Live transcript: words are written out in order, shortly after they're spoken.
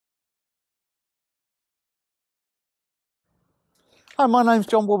Hi, my name's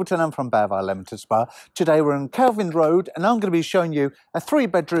John Warburton. I'm from Bearvale Leamington Spa. Today we're on Kelvin Road and I'm going to be showing you a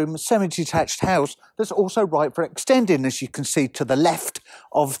 3-bedroom semi-detached house that's also right for extending. As you can see to the left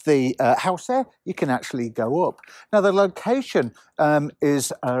of the house there, you can actually go up. Now the location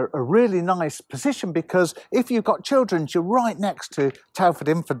is a really nice position because if you've got children, you're right next to Telford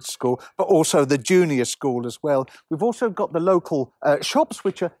Infant School, but also the junior school as well. We've also got the local shops,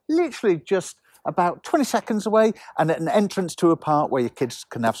 which are literally just about 20 seconds away, and an entrance to a park where your kids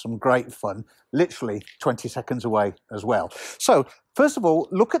can have some great fun, literally 20 seconds away as well. So first of all,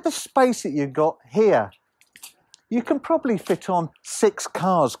 look at the space that you've got here. You can probably fit on 6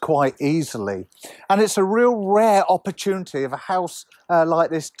 cars quite easily. And it's a real rare opportunity of a house like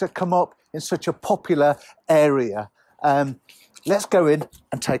this to come up in such a popular area. Let's go in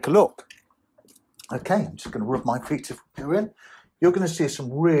and take a look. Okay, I'm just going to rub my feet if we go in. You're going to see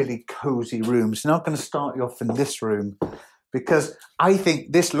some really cosy rooms. Now I'm going to start you off in this room because I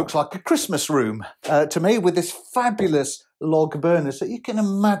think this looks like a Christmas room to me, with this fabulous log burner, so you can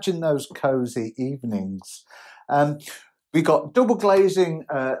imagine those cosy evenings. We've got double glazing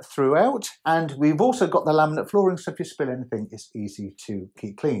throughout, and we've also got the laminate flooring, so if you spill anything, it's easy to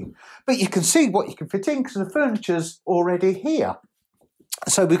keep clean. But you can see what you can fit in because the furniture's already here.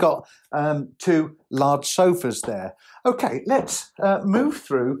 So we've got 2 large sofas there. Okay, let's move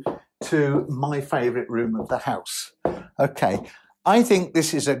through to my favourite room of the house. Okay, I think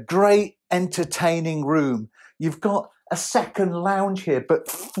this is a great entertaining room. You've got a second lounge here, but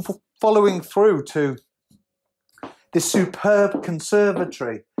following through to this superb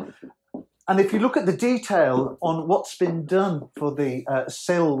conservatory. And if you look at the detail on what's been done for the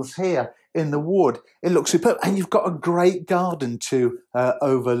sills here in the wood, it looks superb. And you've got a great garden to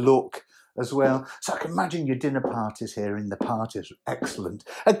overlook as well. So I can imagine your dinner parties here in the parties. Excellent.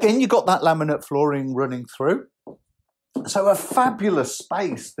 Again, you've got that laminate flooring running through. So a fabulous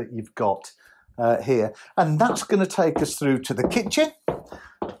space that you've got here. And that's going to take us through to the kitchen.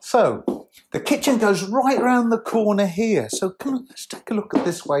 So the kitchen goes right around the corner here. So come on, let's take a look at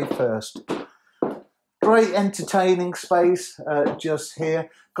this way first. Great entertaining space just here.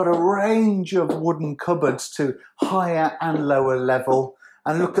 Got a range of wooden cupboards to higher and lower level.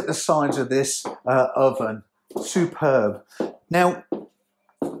 And look at the size of this oven. Superb. Now,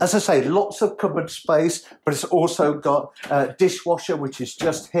 as I say, lots of cupboard space, but it's also got a dishwasher, which is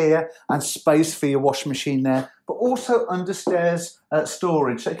just here, and space for your washing machine there, but also understairs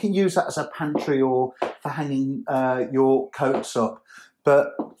storage. So you can use that as a pantry or for hanging your coats up.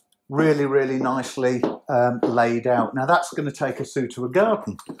 But really, really nicely laid out. Now that's going to take us through to a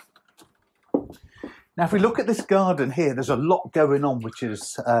garden. Now if we look at this garden here, there's a lot going on, which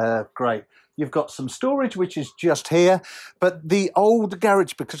is great. You've got some storage, which is just here, but the old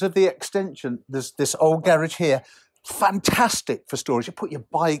garage, because of the extension, there's this old garage here, fantastic for storage. You put your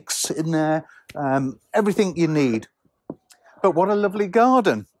bikes in there, everything you need. But what a lovely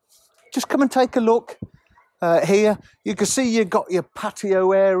garden. Just come and take a look. Here you can see you've got your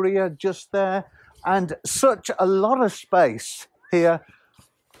patio area just there, and such a lot of space here.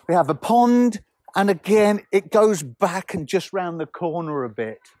 We have a pond, and again it goes back and just round the corner a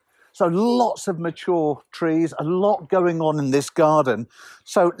bit, so lots of mature trees, a lot going on in this garden.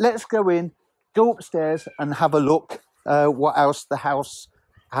 So let's go in, go upstairs and have a look what else the house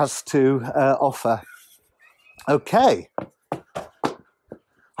has to offer. Okay,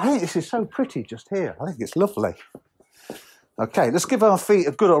 I think this is so pretty just here. I think it's lovely. Okay, let's give our feet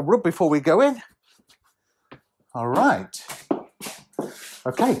a good old rub before we go in. All right.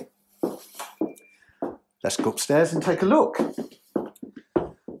 Okay. Let's go upstairs and take a look.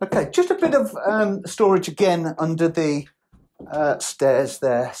 Okay, just a bit of storage again under the stairs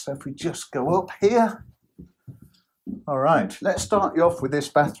there. So if we just go up here. All right, let's start you off with this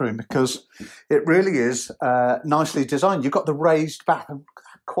bathroom because it really is nicely designed. You've got the raised bath.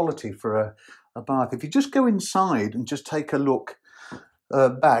 Quality for a bath. If you just go inside and just take a look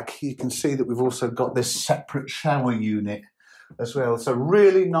back, you can see that we've also got this separate shower unit as well. So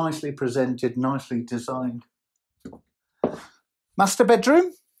really nicely presented, nicely designed. Master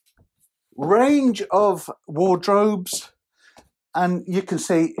bedroom, range of wardrobes, and you can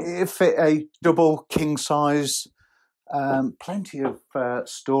see it fit a double king size, plenty of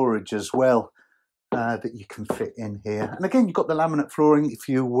storage as well. That you can fit in here. And again, you've got the laminate flooring. If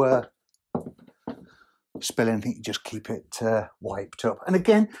you spill anything, you just keep it wiped up. And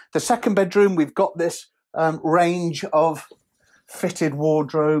again, the second bedroom, we've got this range of fitted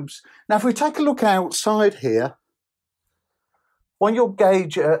wardrobes. Now, if we take a look outside here, when you'll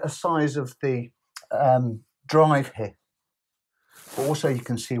gauge a size of the drive here, Also, you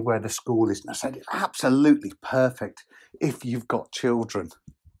can see where the school is. And I said it's absolutely perfect if you've got children.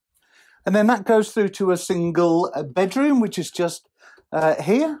 And then that goes through to a single bedroom, which is just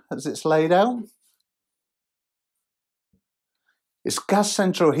here as it's laid out. It's gas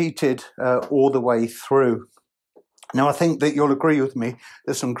central heated all the way through. Now, I think that you'll agree with me,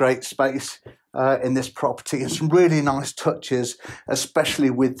 there's some great space in this property and some really nice touches, especially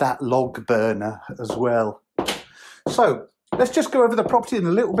with that log burner as well. So let's just go over the property in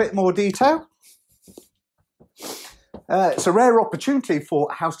a little bit more detail. It's a rare opportunity for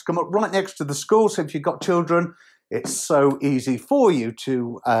a house to come up right next to the school, so if you've got children, it's so easy for you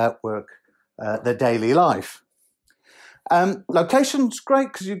to work their daily life. Location's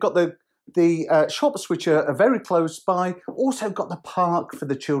great because you've got the shops, which are very close by. Also got the park for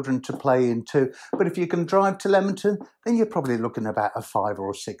the children to play into. But if you can drive to Leamington, then you're probably looking about a 5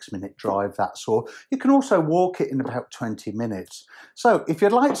 or 6 minute drive, that's all. You can also walk it in about 20 minutes. So if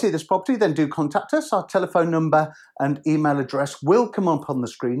you'd like to see this property, then do contact us. Our telephone number and email address will come up on the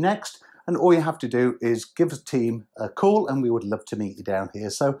screen next. And all you have to do is give the team a call and we would love to meet you down here.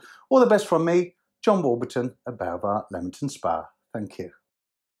 So all the best from me, John Warburton at Belvoir Leamington Spa. Thank you.